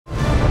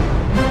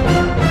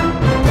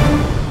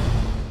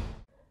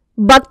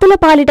భక్తుల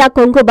పాలిట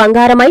కొంగు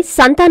బంగారమై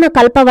సంతాన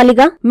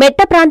కల్పవల్లిగా మెట్ట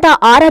ప్రాంత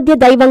ఆరాధ్య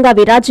దైవంగా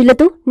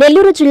విరాజిల్లుతూ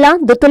నెల్లూరు జిల్లా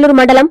దుత్తులూరు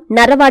మండలం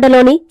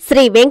నర్రవాడలోని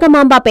శ్రీ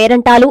వెంగమాంబ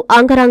పేరంటాలు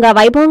అంగరంగ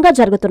వైభవంగా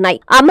జరుగుతున్నాయి.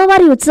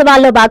 అమ్మవారి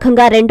ఉత్సవాల్లో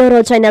భాగంగా రెండో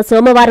రోజైన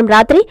సోమవారం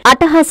రాత్రి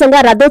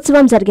అట్టహాసంగా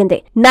రథోత్సవం జరిగింది.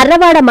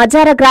 నర్రవాడ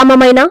మజార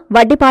గ్రామమైన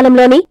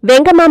వడ్డిపాలెంలోని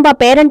వెంగమాంబ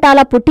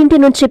పేరంటాల పుట్టింటి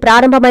నుంచి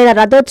ప్రారంభమైన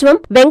రథోత్సవం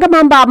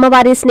వెంగమాంబ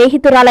అమ్మవారి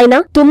స్నేహితురాలైన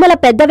తుమ్మల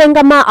పెద్ద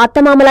వెంగమ్మ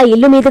అత్తమామల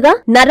ఇల్లు మీదుగా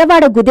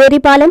నర్రవాడ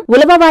గుదేరిపాలెం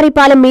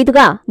ఉలవవారిపాలెం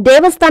మీదుగా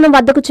దేవస్థానం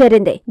వద్దకు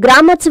చేరింది.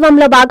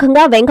 గ్రామోత్సవంలో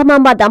భాగంగా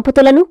వెంగమాంబ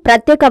దంపతులను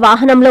ప్రత్యేక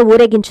వాహనంలో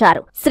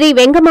ఊరేగించారు. శ్రీ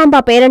వెంగమాంబ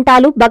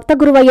పేరంటాలు భక్త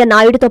గురువయ్య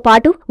నాయుడుతో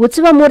పాటు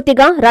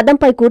ఉత్సవమూర్తిగా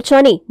రథంపై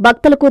కూర్చొని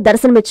భక్తులకు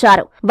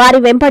దర్శనమిచ్చారు. వారి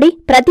వెంబడి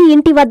ప్రతి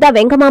ఇంటి వద్ద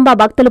వెంగమాంబ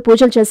భక్తులు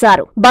పూజలు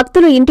చేశారు.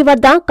 భక్తులు ఇంటి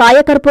వద్ద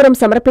కాయకర్పూరం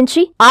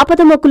సమర్పించి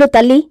ఆపద మొక్కులు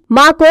తల్లి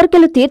మా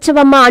కోర్కెలు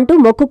తీర్చవమ్మా అంటూ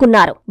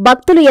మొక్కుకున్నారు.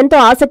 భక్తులు ఎంతో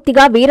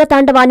ఆసక్తిగా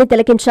వీరతాండవాన్ని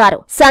తిలకించారు.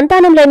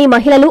 సంతానం లేని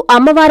మహిళలు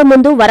అమ్మవారి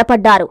ముందు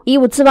వరపడ్డారు. ఈ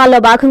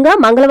ఉత్సవాల్లో భాగంగా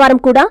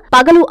మంగళవారం కూడా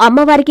పగలు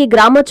అమ్మవారికి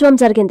గ్రామోత్సవం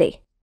జరిగింది.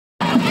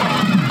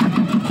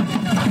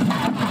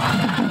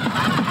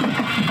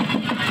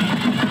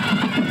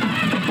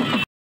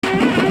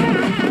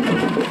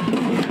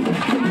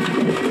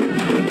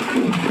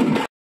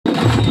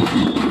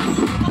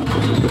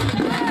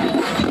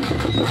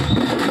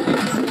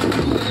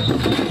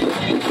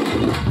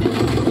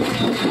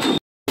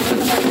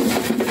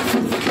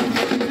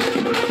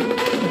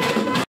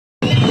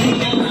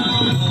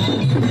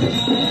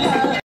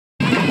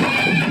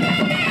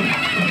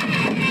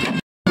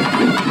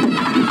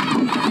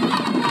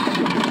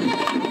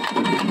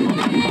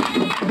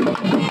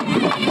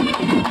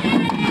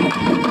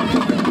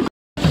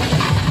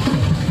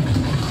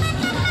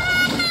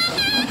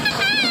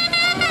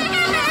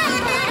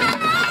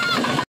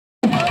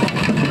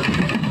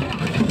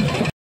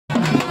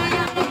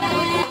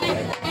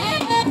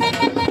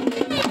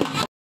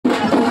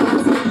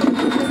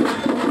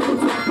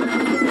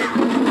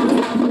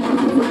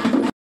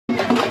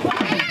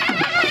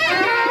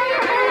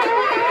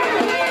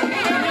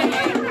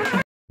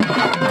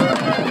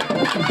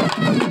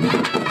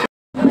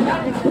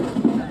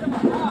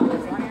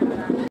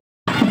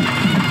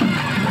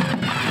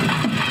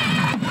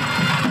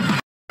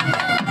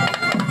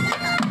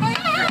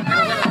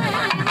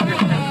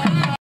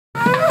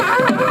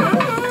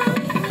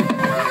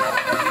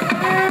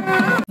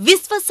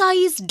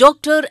 Visvasai's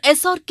Dr.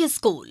 SRK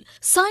School.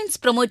 Science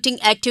promoting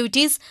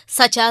activities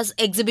such as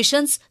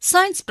exhibitions,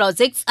 science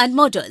projects and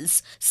models,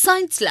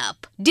 science lab,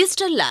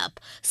 digital lab,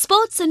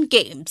 sports and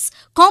games,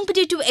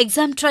 competitive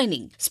exam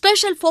training,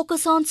 special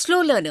focus on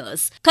slow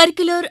learners,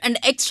 curricular and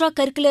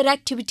extracurricular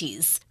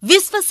activities.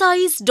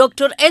 Visvasai's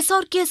Dr.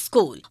 SRK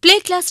School. Play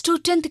class to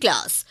 10th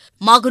class.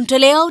 Magunta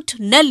Layout,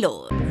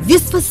 Nellore.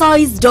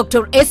 Visvasai's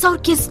Dr.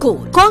 SRK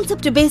School.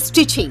 Concept-based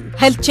teaching,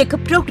 health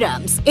checkup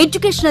programs,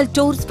 educational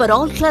tours for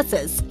all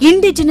classes,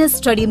 indigenous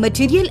study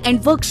material and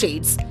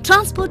worksheets,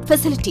 transport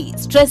facilities,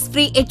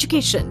 stress-free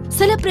education,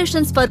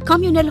 celebrations for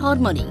communal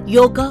harmony,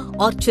 yoga,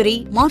 archery,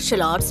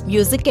 martial arts,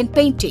 music and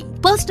painting.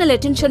 Personal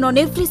attention on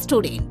every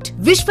student.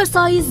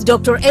 Visvasai's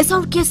Dr.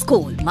 SRK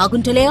School.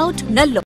 Magunta Layout, Nellore.